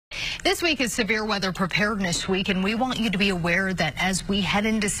This week is Severe Weather Preparedness Week, and we want you to be aware that as we head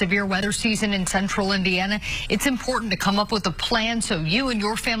into severe weather season in central Indiana, it's important to come up with a plan so you and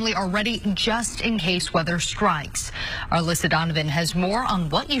your family are ready just in case weather strikes. Our Alyssa Donovan has more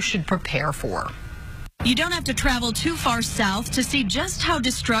on what you should prepare for. You don't have to travel too far south to see just how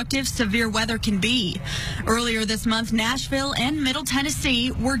destructive severe weather can be. Earlier this month, Nashville and Middle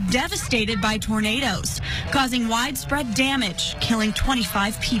Tennessee were devastated by tornadoes, causing widespread damage, killing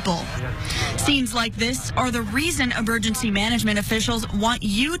 25 people. Scenes like this are the reason emergency management officials want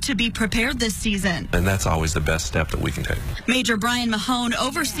you to be prepared this season. And that's always the best step that we can take. Major Brian Mahone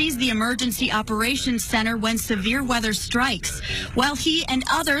oversees the Emergency Operations Center when severe weather strikes. While he and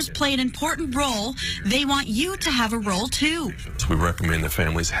others play an important role, they want you to have a role too. So we recommend that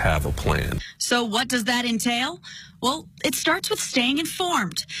families have a plan. So what does that entail? Well, it starts with staying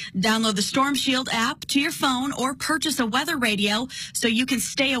informed. Download the Storm Shield app to your phone or purchase a weather radio so you can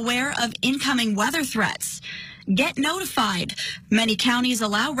stay aware of incoming weather threats. Get notified. Many counties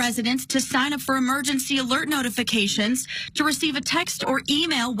allow residents to sign up for emergency alert notifications to receive a text or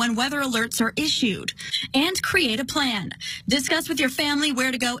email when weather alerts are issued. And create a plan. Discuss with your family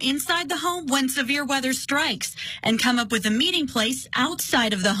where to go inside the home when severe weather strikes and come up with a meeting place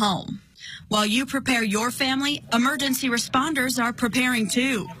outside of the home. While you prepare your family, emergency responders are preparing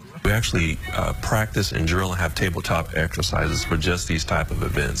too. We actually practice and drill and have tabletop exercises for just these type of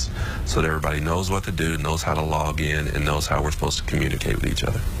events so that everybody knows what to do, knows how to log in, and knows how we're supposed to communicate with each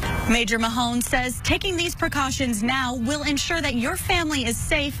other. Major Mahone says taking these precautions now will ensure that your family is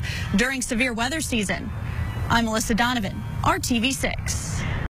safe during severe weather season. I'm Alyssa Donovan, RTV6.